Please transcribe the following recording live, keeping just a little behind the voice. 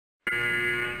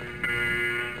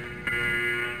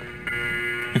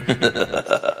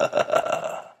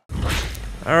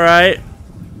Alright.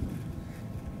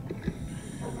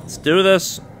 Let's do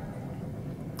this.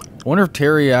 I wonder if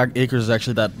Terry Akers is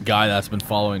actually that guy that's been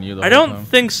following you the I whole don't time.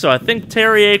 think so. I think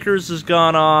Terry Akers has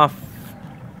gone off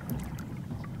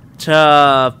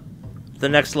to the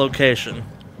next location.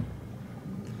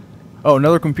 Oh,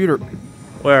 another computer.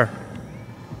 Where?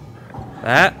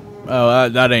 That? Oh,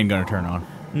 that ain't gonna turn on.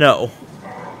 No.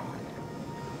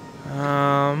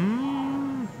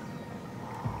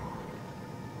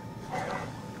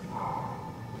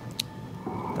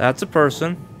 That's a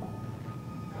person.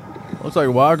 Looks like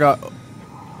Wild got.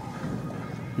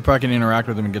 You probably can interact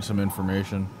with him and get some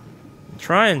information.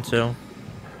 Trying to.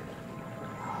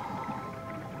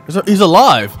 He's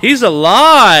alive. He's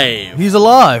alive. He's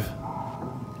alive.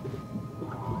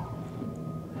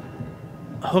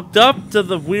 Hooked up to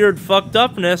the weird fucked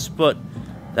upness, but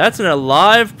that's an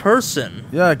alive person.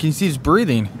 Yeah, can you see he's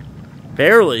breathing?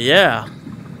 Barely, yeah.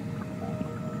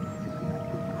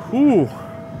 Whew.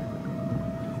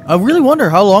 I really wonder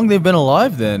how long they've been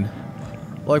alive then.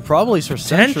 Like probably for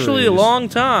centuries. Potentially a long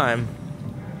time.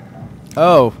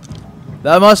 Oh,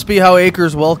 that must be how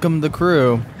Akers welcomed the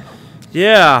crew.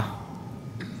 Yeah.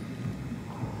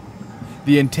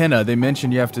 The antenna. They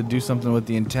mentioned you have to do something with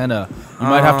the antenna. You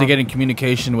might have to get in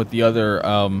communication with the other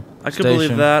I could station,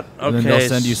 believe that. Okay, and then they'll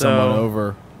send you someone so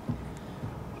over.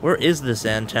 where is this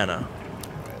antenna?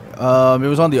 It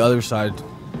was on the other side.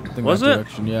 I think Was that it?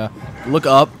 direction, yeah. Look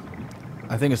up.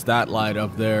 I think it's that light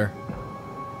up there.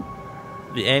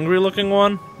 The angry-looking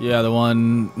one? Yeah, the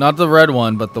one, not the red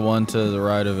one, but the one to the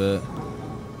right of it.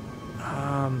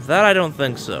 That I don't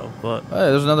think so, but Hey,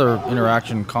 there's another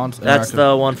interaction. that's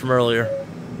the one from earlier.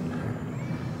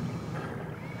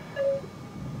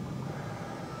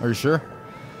 Are you sure?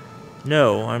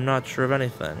 No, I'm not sure of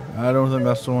anything. I don't think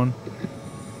that's the one.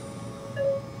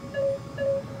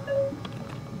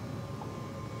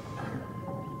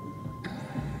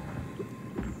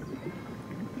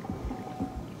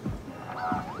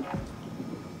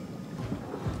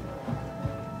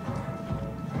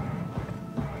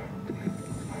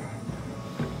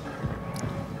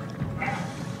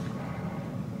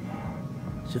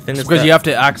 Do you think it's Because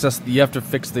that? you have to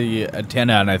fix the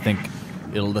antenna, and I think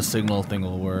the signal thing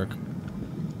will work. Do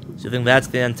you think that's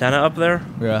the antenna up there?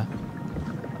 Yeah.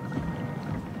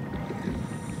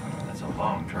 That's a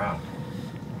long drop.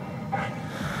 I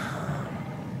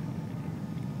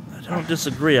don't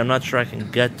disagree. I'm not sure I can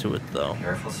get to it, though.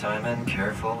 Careful, Simon,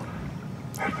 careful.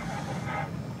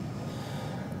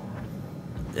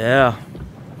 Yeah.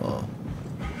 Well,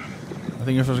 I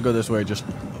think you're supposed to go this way. Just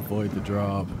avoid the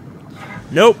drop.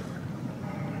 Nope.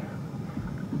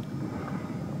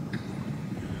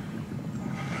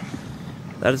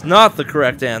 That is not the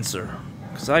correct answer,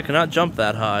 because I cannot jump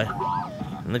that high.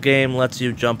 And the game lets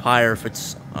you jump higher if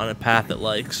it's on a path it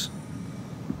likes.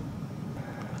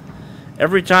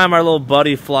 Every time our little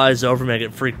buddy flies over me, I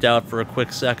get freaked out for a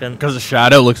quick second. Because the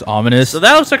shadow looks ominous. So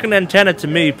that looks like an antenna to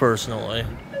me, personally.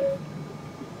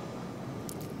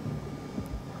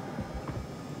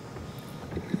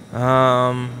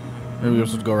 Maybe we're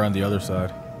supposed to go around the other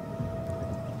side.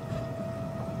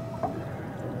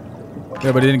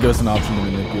 Yeah, but it didn't give us an option to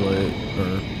manipulate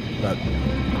or that. I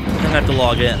think I have to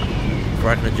log in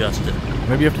before I can adjust it.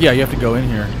 Maybe you have to. Yeah, you have to go in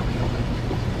here.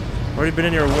 Already been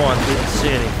in here once, we didn't see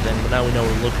anything, but now we know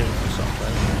we're looking for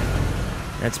something.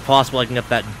 And it's possible I can get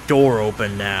that door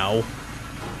open now.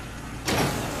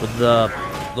 With the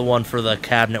one for the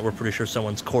cabinet, we're pretty sure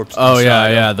someone's corpse. Oh yeah,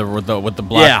 inside yeah. With the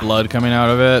black blood coming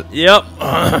out of it. Yep.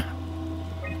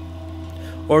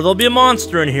 Or there'll be a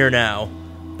monster in here now.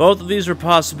 Both of these are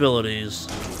possibilities.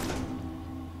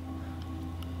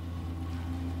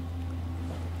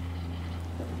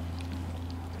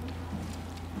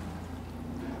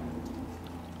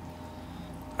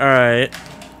 Alright.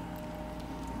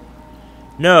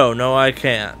 No, I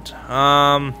can't.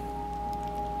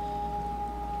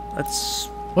 Let's...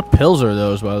 What pills are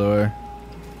those, by the way?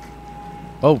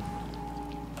 Oh.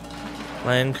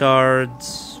 Playing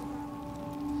cards.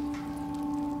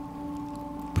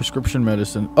 Prescription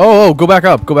medicine. Oh, go back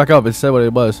up. Go back up. It said what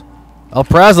it was.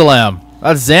 Alprazolam.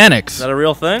 That's Xanax. Is that a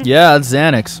real thing? Yeah, that's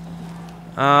Xanax.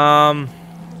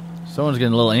 Someone's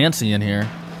getting a little antsy in here.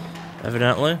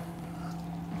 Evidently.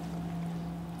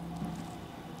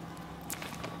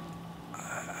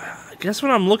 I guess what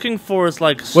I'm looking for is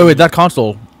like... Wait, that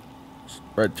console.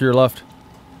 Right to your left.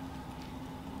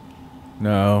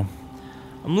 No.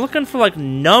 I'm looking for like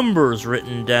numbers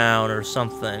written down or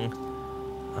something.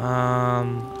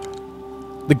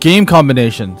 The game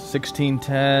combination.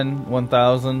 1610,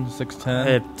 1000, 610.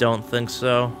 I don't think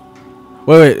so.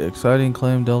 Wait. Exciting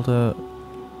claim Delta.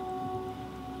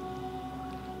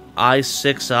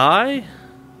 I6I?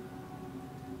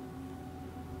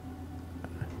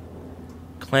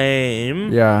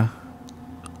 Claim. Yeah.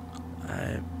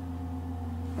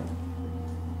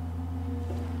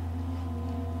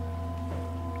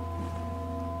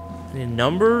 Any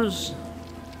numbers?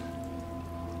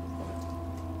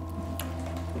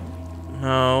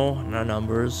 No, no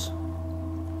numbers.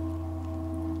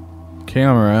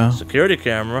 Camera. Security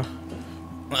camera.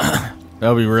 That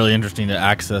would be really interesting to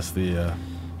access the.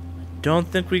 Don't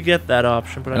think we get that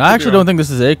option, but And I actually don't think this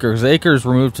is Akers. Akers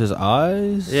removed his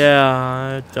eyes. Yeah,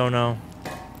 I don't know.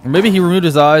 Or maybe he removed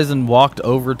his eyes and walked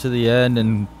over to the end,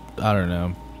 and I don't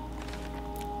know.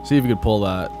 See if you could pull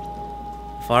that.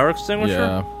 Fire extinguisher?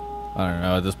 Yeah. I don't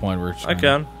know. At this point, we're. I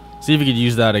can. See if you could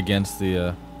use that against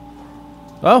the.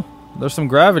 Oh, there's some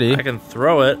gravity. I can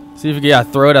throw it. See if you can,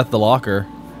 throw it at the locker.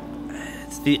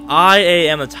 It's the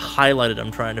IAM that's highlighted.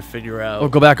 I'm trying to figure out. Oh,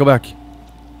 go back, go back.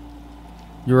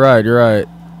 You're right, you're right.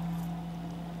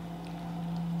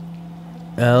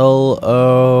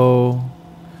 LO.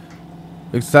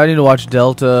 Exciting to watch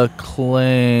Delta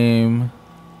claim.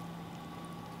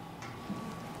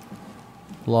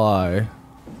 Lie.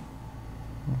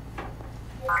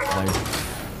 Like.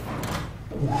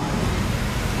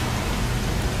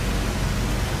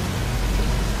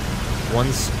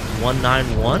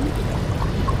 191? Okay.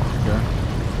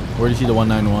 Where do you see the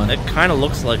 191? It kind of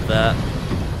looks like that.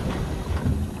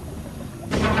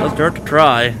 Let's start to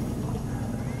try.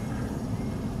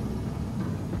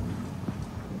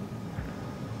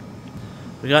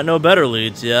 We got no better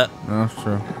leads yet. No, that's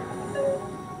true.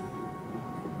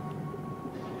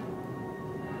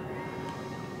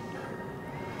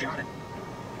 Got it.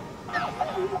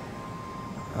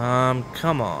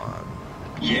 Come on.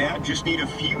 Yeah, just need a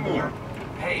few more.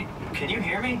 Hey, can you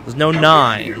hear me? There's no Here,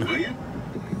 9. will you?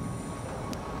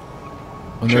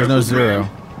 And there's no Careful, 0.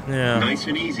 Yeah. Nice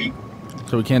and easy.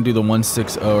 So we can't do the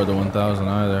 160 or the 1000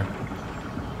 either.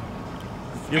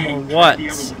 A few more Hey, try what? the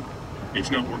other one.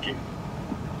 It's not working.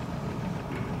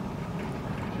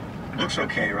 Looks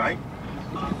okay, right?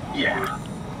 Yeah,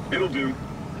 it'll do.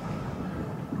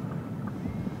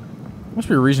 Must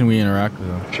be a reason we interact with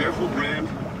them. Careful, Brand.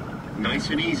 Nice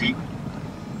and easy.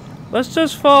 Let's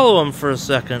just follow him for a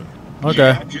second.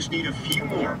 Okay. Yeah, just need a few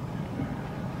more.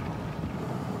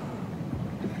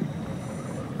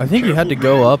 I think you had to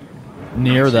go up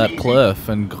near that cliff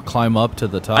and climb up to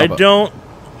the top. I don't...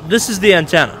 This is the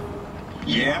antenna.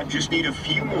 Yeah, just need a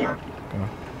few more.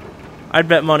 I'd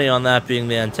bet money on that being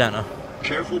the antenna.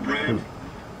 Careful, Brand.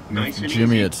 Nice and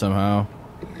Jimmy easy. it somehow.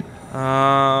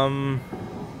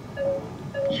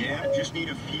 Yeah, just need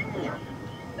a few more.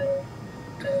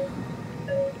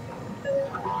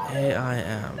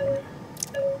 AIM.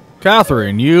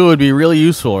 Catherine, you would be really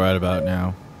useful right about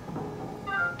now.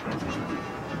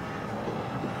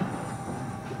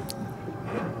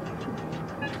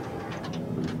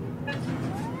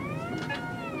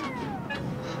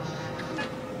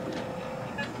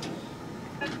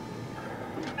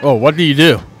 Oh, what do you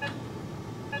do?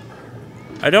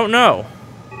 I don't know.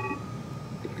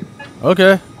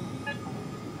 Okay.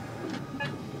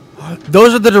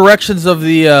 Those are the directions of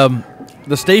the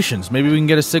stations. Maybe we can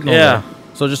get a signal. Yeah. There.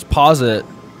 So just pause it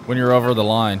when you're over the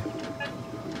line.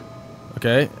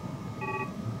 Okay.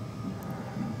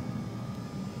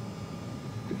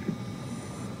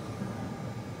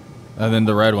 And then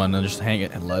the red one. Then just hang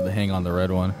it and let it hang on the red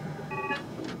one.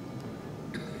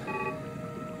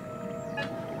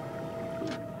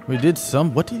 We did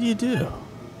some. What did you do?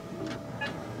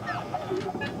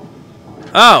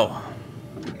 Oh.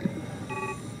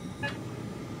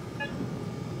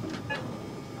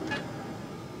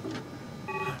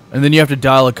 And then you have to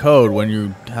dial a code when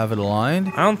you have it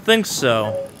aligned? I don't think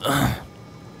so.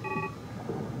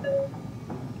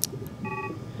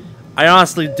 I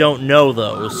honestly don't know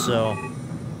those, so...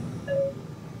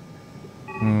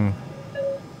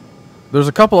 There's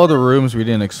a couple other rooms we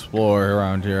didn't explore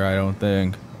around here, I don't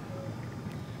think.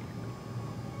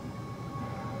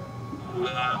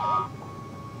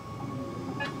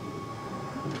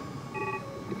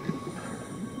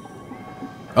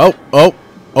 Oh,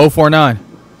 049.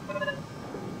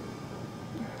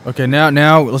 Okay,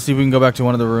 now let's see if we can go back to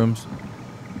one of the rooms.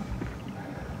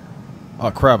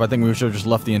 Oh crap, I think we should have just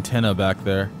left the antenna back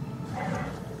there.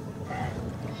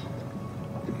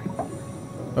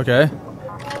 Okay.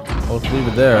 Well, let's leave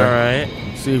it there.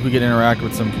 Alright. See if we can interact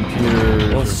with some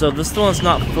computers. Well, so this one's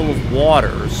not full of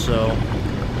water, so...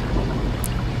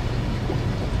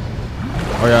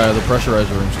 Oh yeah, the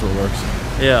pressurizer room still works.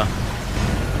 Yeah.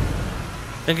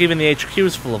 I think even the HQ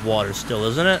is full of water still,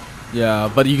 isn't it?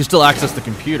 Yeah, but you can still access the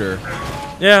computer.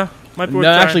 Yeah, might be worth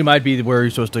That trying. actually might be where you're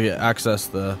supposed to access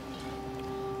the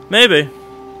Maybe.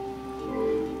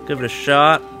 Give it a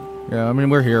shot. Yeah, I mean,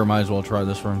 we're here. Might as well try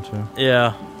this room, too.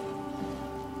 Yeah.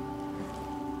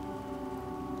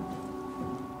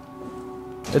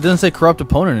 It doesn't say corrupt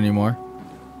opponent anymore.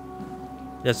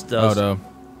 Yes, it does. Oh, no.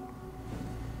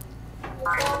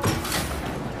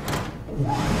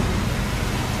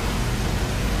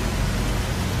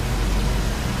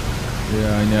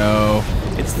 Yeah, I know.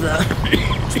 It's the...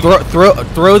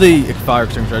 throw the fire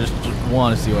extinguisher. I just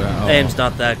want to see what happens. Aim's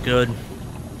not that good.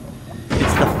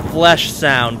 It's the flesh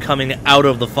sound coming out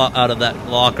of that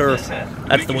locker.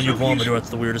 That's the one you pull on the door. That's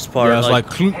the weirdest part. Yeah, it's like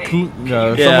clunk, clunk.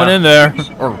 Yeah, Yeah. someone in there.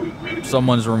 Or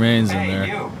someone's remains in Hey, there.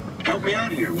 you. Help me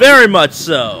out here. Very much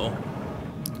so.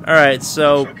 Alright,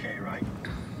 so... It's okay, right?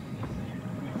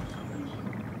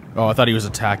 Oh, I thought he was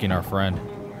attacking our friend.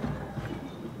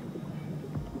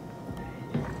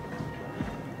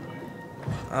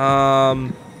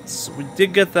 So we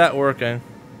did get that working.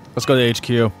 Let's go to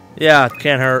HQ. Yeah, it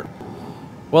can't hurt.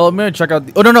 Well, I'm gonna check out.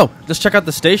 Oh no, just check out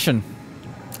the station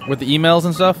with the emails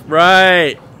and stuff.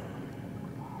 Right.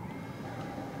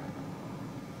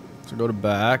 So go to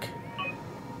back.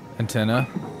 Antenna.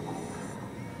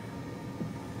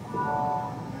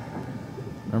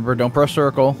 Remember, don't press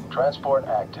circle. Transport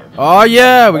active. Oh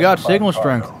yeah, we got signal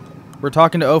strength. We're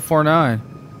talking to 049.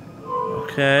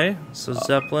 Okay, so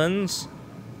Zeppelins.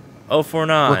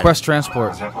 049. Request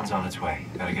transport. Zeppelin's on its way.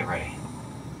 Gotta get ready.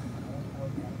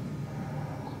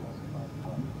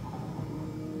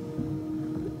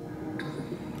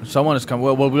 Someone is coming.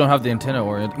 Well, we don't have the antenna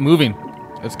or it moving.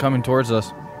 It's coming towards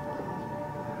us.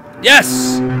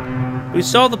 Yes! We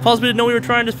solved the puzzle we didn't know we were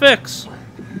trying to fix.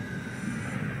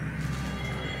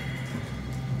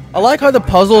 I like how the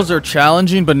puzzles are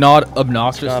challenging but not Gotta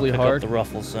obnoxiously pick hard. up the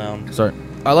ruffle sound. Sorry.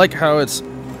 I like how it's.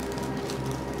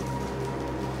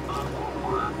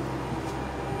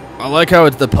 I like how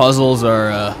the puzzles are.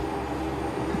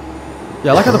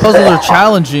 Yeah, I like how the puzzles are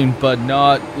challenging, but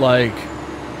not like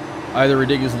either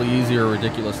ridiculously easy or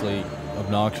ridiculously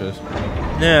obnoxious.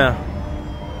 Yeah.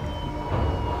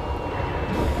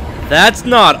 That's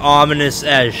not ominous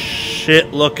as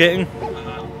shit looking.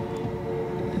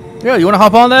 Yeah, you want to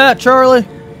hop on that, Charlie?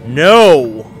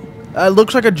 No. That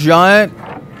looks like a giant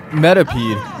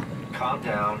metapede. Calm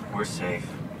down. We're safe.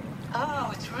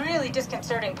 Oh, it's really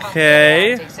disconcerting.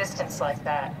 Okay. Existence like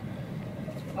that.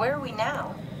 Where are we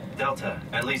now? Delta.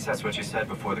 At least that's what you said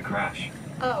before the crash.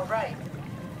 Oh, right.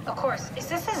 Of course. Is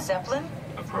this a Zeppelin?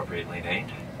 Appropriately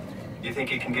named. You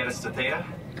think it can get us to Theta?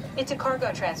 It's a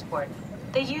cargo transport.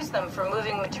 They use them for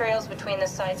moving materials between the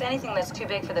sites, anything that's too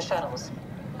big for the shuttles.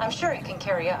 I'm sure it can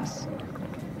carry us.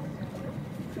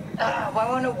 Why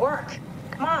won't it work?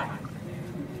 Come on.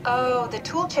 Oh, the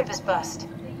tool chip is bust.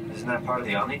 Isn't that part of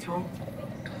the Omni tool?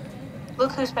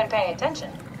 Look who's been paying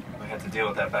attention. We had to deal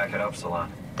with that back at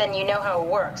Upsilon. Then you know how it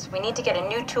works. We need to get a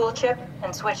new tool chip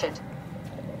and switch it.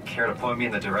 Care to point me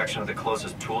in the direction of the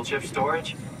closest tool chip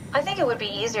storage? I think it would be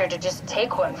easier to just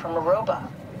take one from a robot.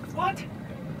 What?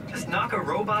 Just knock a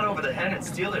robot over the head and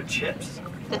steal their chips?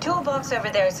 The toolbox over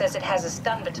there says it has a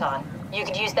stun baton. You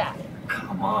could use that.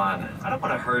 Come on. I don't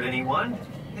want to hurt anyone.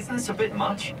 Isn't this a bit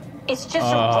much? It's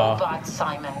just a robot,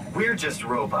 Simon. We're just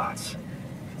robots.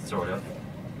 Sort of.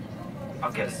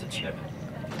 I'll get us a chip.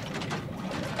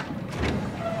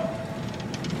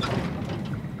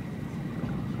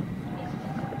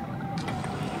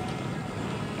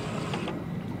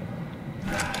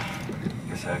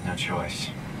 Guess I have no choice.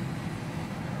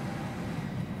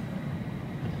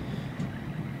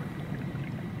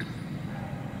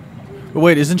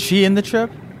 Wait, isn't she in the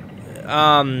chip?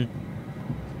 A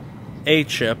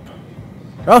chip.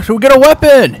 Oh, should we get a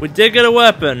weapon? We did get a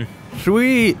weapon.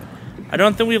 Sweet. I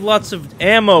don't think we have lots of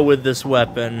ammo with this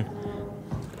weapon.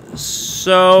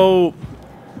 So...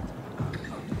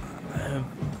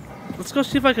 let's go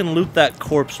see if I can loot that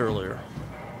corpse earlier.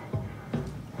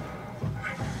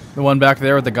 The one back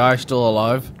there with the guy still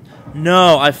alive?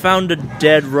 No, I found a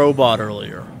dead robot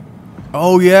earlier.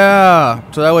 Oh, yeah.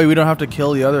 So that way we don't have to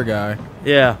kill the other guy.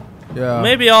 Yeah. Yeah.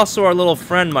 Maybe also our little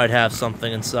friend might have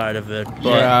something inside of it. But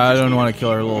Yeah, I don't want to kill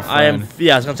our little friend.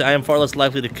 I was gonna say, I am far less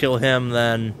likely to kill him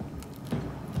than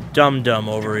Dum Dum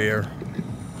over here.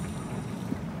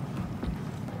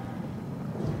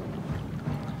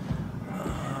 Do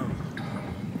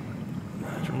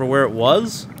you remember where it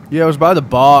was? Yeah, it was by the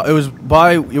bar. It was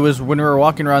when we were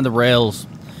walking around the rails.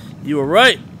 You were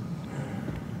right.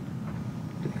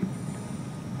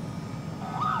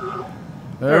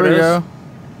 There it we is. go.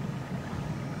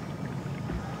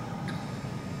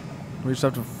 We just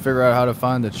have to figure out how to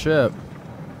find the chip.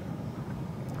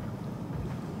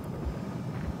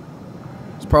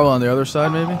 It's probably on the other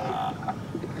side, maybe?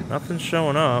 Nothing's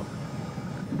showing up.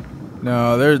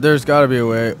 No, there's got to be a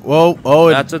way. Whoa, oh,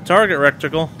 That's a target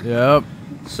rectangle. Yep.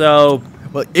 So,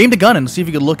 Well, aim the gun and see if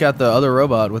you could look at the other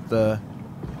robot with the.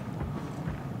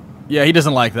 Yeah, he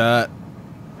doesn't like that.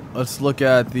 Let's look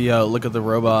at the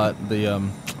robot,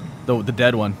 the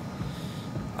dead one.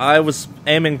 I was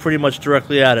aiming pretty much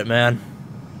directly at it, man.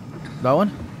 That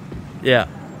one? Yeah.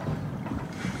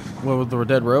 What, with the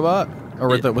dead robot or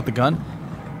with the gun?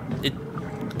 It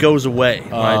goes away.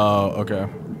 Oh, Right? okay.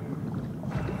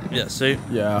 Yeah, see?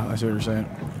 Yeah, I see what you're saying.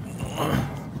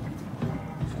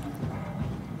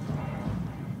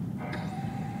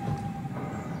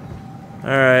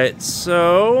 Alright,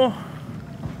 so...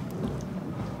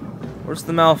 Where's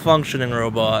the malfunctioning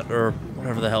robot? Or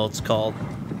whatever the hell it's called.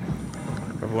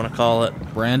 Whatever you want to call it.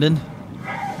 Brandon?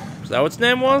 Is that what its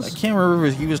name I was? can't remember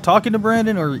if he was talking to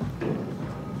Brandon or...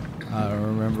 I don't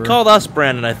remember. Called us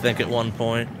Brandon, I think, at one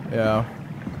point. Yeah.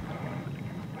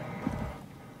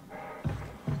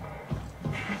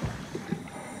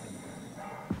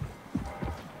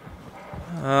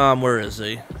 Where is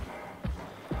he?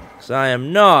 Because I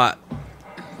am not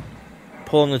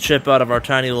pulling the chip out of our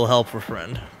tiny little helper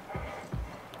friend.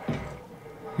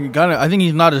 I think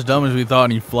he's not as dumb as we thought,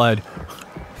 and he fled.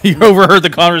 He overheard the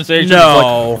conversation.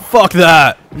 No. Like, fuck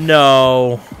that.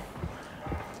 No.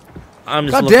 I'm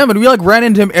just God damn it, we like ran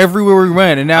into him everywhere we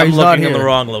went, and now I'm he's not looking here. in the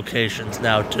wrong locations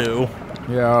now, too.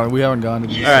 Yeah, we haven't gone to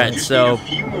the... Yeah, Alright, just so- need a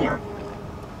few more.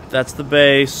 That's the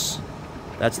base.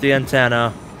 That's the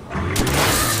antenna.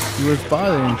 He was by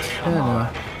the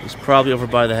antenna. He's probably over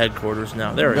by the headquarters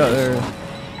now. There he Yeah, is. there.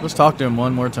 Let's talk to him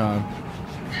one more time.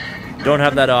 Don't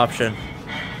have that option.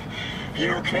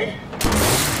 You okay?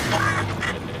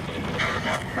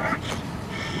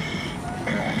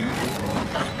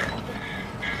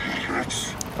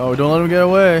 Oh, don't let him get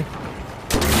away.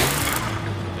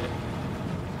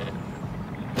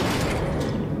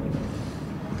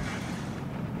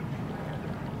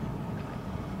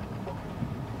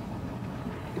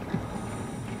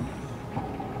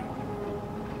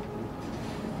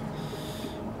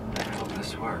 I hope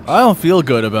this works. I don't feel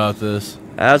good about this.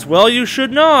 As well you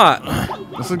should not.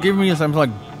 This is giving me something like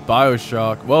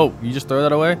Bioshock. Whoa, you just throw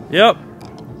that away? Yep.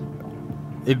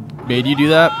 It made you do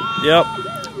that? Yep.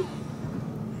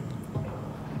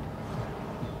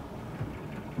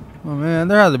 Oh man,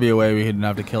 there had to be a way we didn't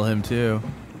have to kill him too.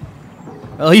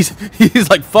 Well, he's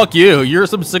like, fuck you, you're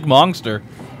some sick monster.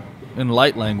 In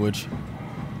light language.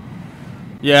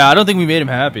 Yeah, I don't think we made him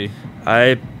happy.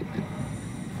 It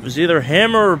was either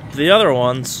him or the other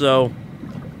one, so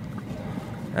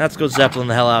let's go Zeppelin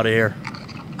the hell out of here.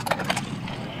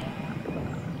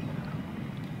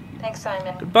 Thanks,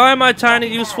 Simon. Goodbye, my tiny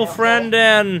useful friend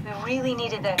and We really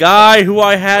needed that guy who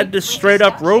I had to straight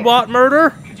up robot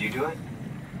murder. Could you do it?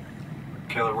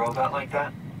 Kill a robot like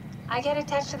that? I get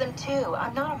attached to them too.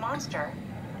 I'm not a monster.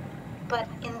 But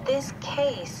in this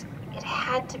case, it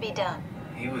had to be done.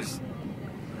 He was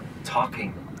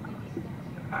talking.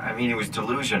 I mean, he was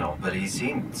delusional, but he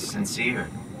seemed sincere.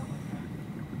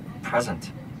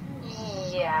 Present.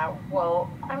 Yeah,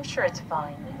 well, I'm sure it's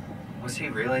fine. Was he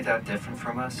really that different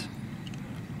from us?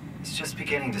 It's just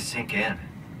beginning to sink in.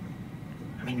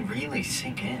 I mean, really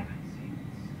sink in.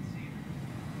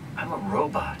 I'm a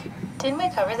robot. Didn't we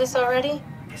cover this already?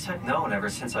 Guess I've known ever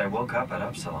since I woke up at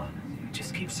Upsilon. I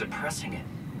just keep suppressing it.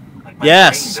 Like my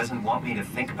Yes. brain doesn't want me to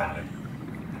think about it.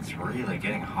 It's really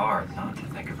getting hard not to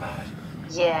think about it.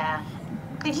 Yeah.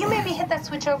 Could you maybe hit that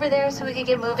switch over there so we could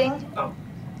get moving? Oh,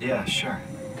 yeah, sure.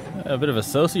 A bit of a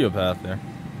sociopath there.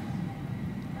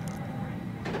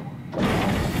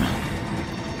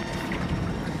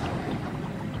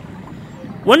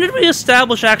 When did we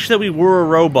establish actually that we were a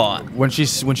robot? When she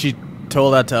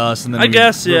told that to us, and then I we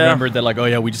guess, yeah. remembered that, like, oh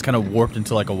yeah, we just kind of warped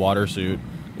into like a water suit.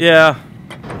 Yeah.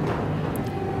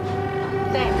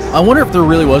 Thanks. I wonder if there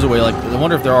really was a way. Like, I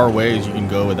wonder if there are ways you can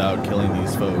go without killing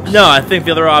these folks. No, I think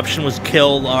the other option was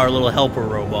kill our little helper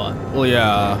robot. Well,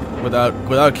 yeah,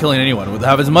 without killing anyone,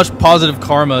 have as much positive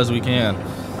karma as we can.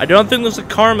 I don't think there's a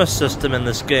karma system in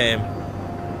this game.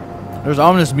 There's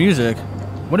ominous music.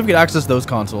 What if we could access those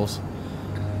consoles?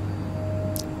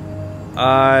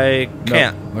 I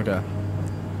can't. No. Okay.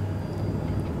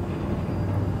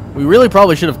 We really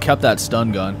probably should have kept that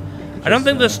stun gun. I don't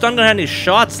think the stun gun had any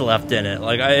shots left in it.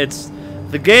 Like,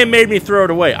 the game made me throw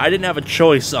it away. I didn't have a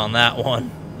choice on that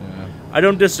one. Yeah. I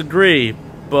don't disagree,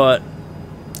 but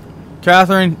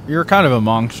Catherine, you're kind of a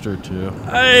monster too.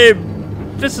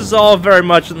 this is all very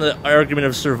much in the argument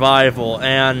of survival,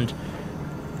 and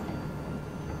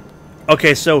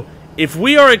okay, so if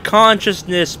we are a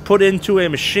consciousness put into a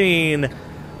machine,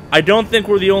 I don't think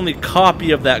we're the only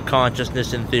copy of that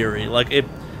consciousness in theory. Like,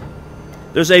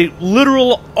 There's a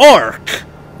literal arc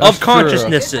That's of true.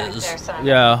 consciousnesses.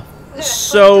 Yeah.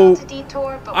 So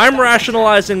I'm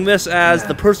rationalizing this as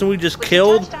the person we just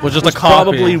killed Was just was a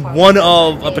copy. probably one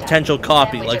of a potential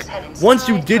copy. Like, once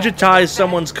you digitize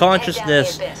someone's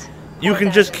consciousness, you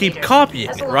can just keep copying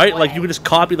it, right? Like, you can just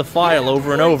copy the file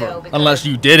over and over. Unless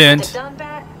you didn't,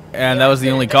 and that was the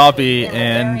only copy,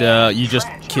 and you just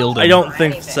killed him. I don't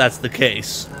think that's the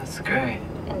case. That's great.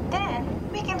 And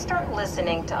then we can start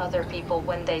listening to other people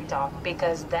when they talk,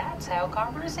 because that's how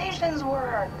conversations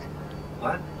work.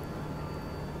 What?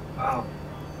 Oh,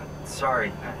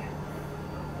 sorry.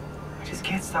 I just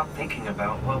can't stop thinking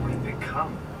about what we've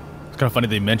become. It's kind of funny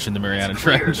they mentioned the Mariana It's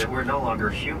clear Trench. that we're no longer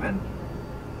human.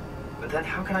 But then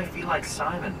how can I feel like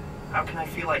Simon? How can I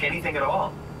feel like anything at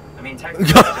all? I mean,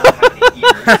 technically I don't have any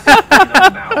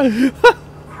ears, no mouth.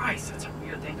 Christ, that's a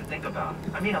weird thing to think about.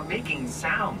 I mean, I'm making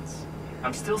sounds.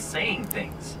 I'm still saying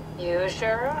things. You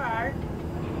sure are.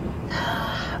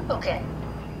 Okay.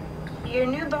 Your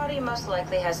new body most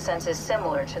likely has senses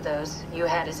similar to those you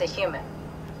had as a human.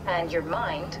 And your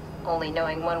mind, only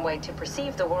knowing one way to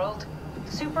perceive the world,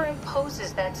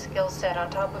 superimposes that skill set on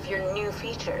top of your new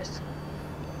features.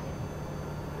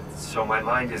 So my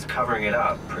mind is covering it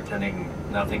up, pretending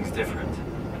nothing's different.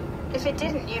 If it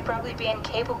didn't, you'd probably be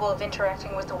incapable of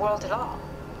interacting with the world at all.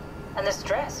 And the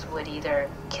stress would either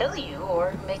kill you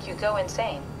or make you go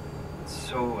insane.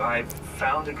 So I've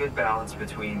found a good balance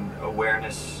between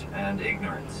awareness and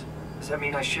ignorance. Does that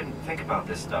mean I shouldn't think about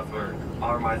this stuff, or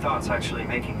are my thoughts actually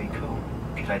making me go?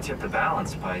 Could I tip the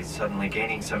balance by suddenly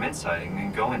gaining some insight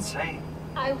and go insane?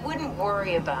 I wouldn't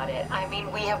worry about it. I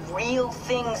mean, we have real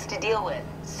things to deal with.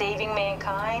 Saving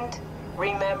mankind,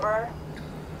 remember?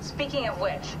 Speaking of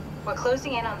which, we're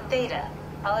closing in on Theta.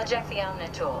 I'll eject the Omni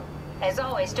tool. As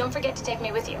always, don't forget to take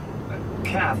me with you.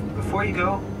 Kath, before you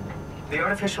go, the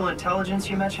artificial intelligence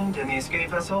you mentioned in the escape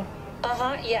vessel?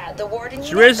 Uh-huh, yeah, the warden...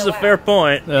 She raises a fair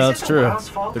point. Yeah, Is that's it true. WoW's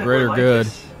fault The that greater we're like good.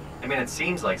 this? I mean, it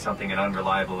seems like something an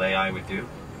unreliable AI would do.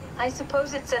 I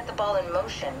suppose it set the ball in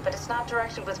motion, but it's not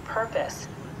directed with purpose.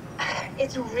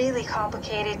 It's really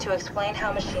complicated to explain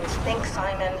how machines think,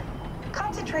 Simon.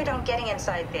 Concentrate on getting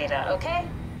inside Theta, okay?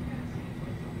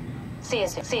 See you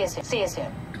soon. See you soon. See you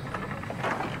soon.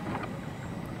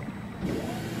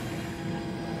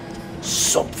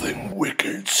 Something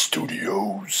Wicked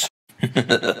Studios.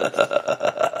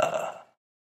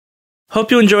 Hope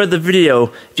you enjoyed the video.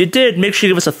 If you did, make sure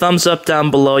you give us a thumbs up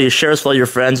down below, you share us with all your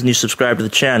friends, and you subscribe to the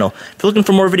channel. If you're looking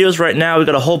for more videos right now, we've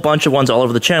got a whole bunch of ones all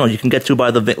over the channel you can get to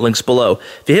by the links below.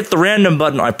 If you hit the random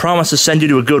button, I promise to send you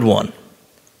to a good one.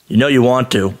 You know you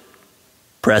want to.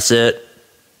 Press it.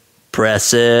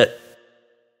 Press it.